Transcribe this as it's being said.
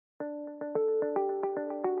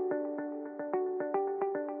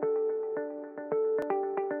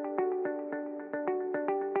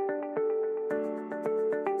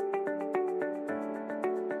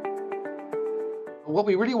what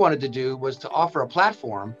we really wanted to do was to offer a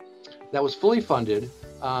platform that was fully funded.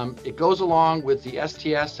 It goes along with the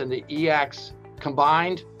STS and the EACTS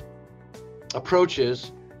combined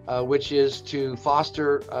approaches, which is to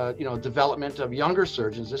foster development of younger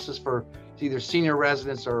surgeons. This is for either senior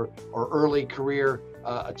residents or early career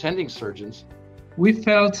attending surgeons. We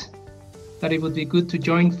felt that it would be good to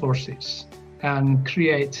join forces and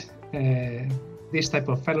create this type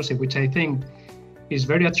of fellowship, which I think is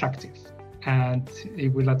very attractive, and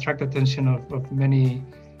it will attract attention of many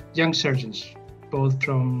young surgeons, both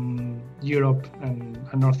from Europe and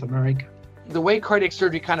North America. The way cardiac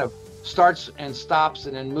surgery kind of starts and stops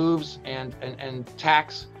and then moves and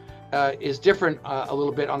tacks is different a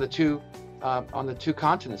little bit on the two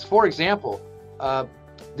continents. For example,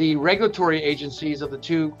 the regulatory agencies of the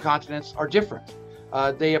two continents are different.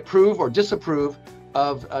 They approve or disapprove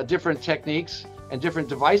of different techniques and different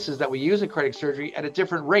devices that we use in cardiac surgery at a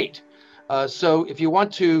different rate. So if you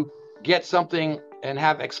want to get something and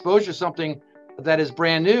have exposure to something that is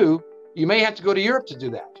brand new, you may have to go to Europe to do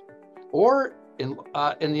that. Or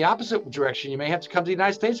in the opposite direction, you may have to come to the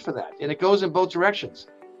United States for that. And it goes in both directions.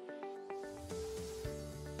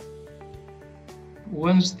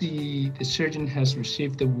 Once the surgeon has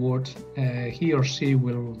received the award, he or she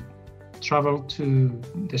will travel to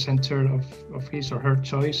the center of his or her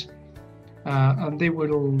choice, and they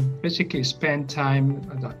will basically spend time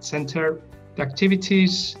at that center. The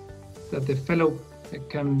activities that the fellow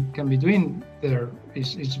can be doing there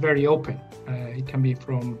is very open. It can be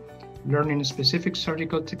from learning a specific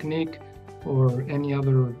surgical technique or any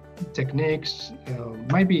other techniques,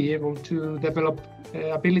 might be able to develop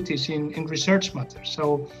abilities in research matters.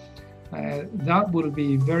 So that will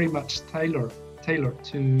be very much tailored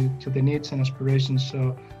to the needs and aspirations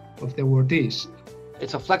of the awardees.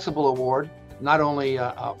 It's a flexible award, not only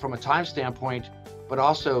from a time standpoint, but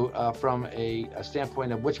also from a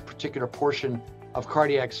standpoint of which particular portion of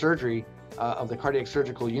cardiac surgery, of the cardiac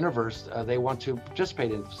surgical universe, they want to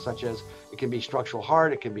participate in, such as it can be structural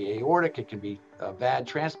heart, it can be aortic, it can be VAD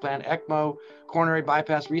transplant, ECMO, coronary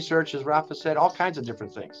bypass research, as Rafa said, all kinds of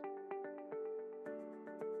different things.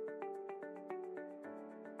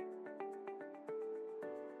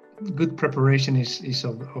 Good preparation is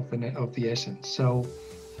of the essence. So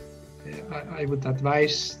I would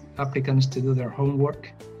advise applicants to do their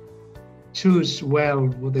homework, choose well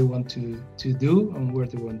what they want to do and where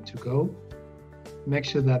they want to go, make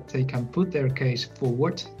sure that they can put their case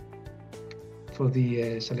forward for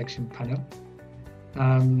the selection panel,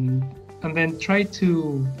 and then try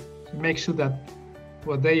to make sure that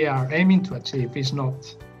what they are aiming to achieve is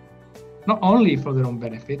not only for their own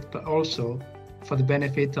benefit, but also for the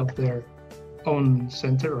benefit of their own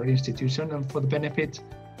center or institution and for the benefit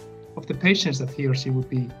of the patients that he or she would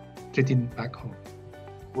be treating back home.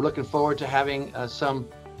 We're looking forward to having some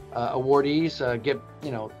awardees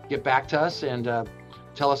get back to us and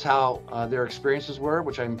tell us how their experiences were,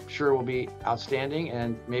 which I'm sure will be outstanding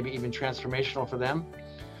and maybe even transformational for them.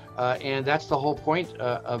 And that's the whole point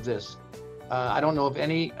of this. I don't know of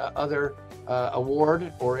any other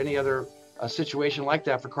award or any other situation like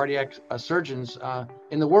that for cardiac surgeons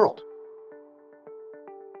in the world.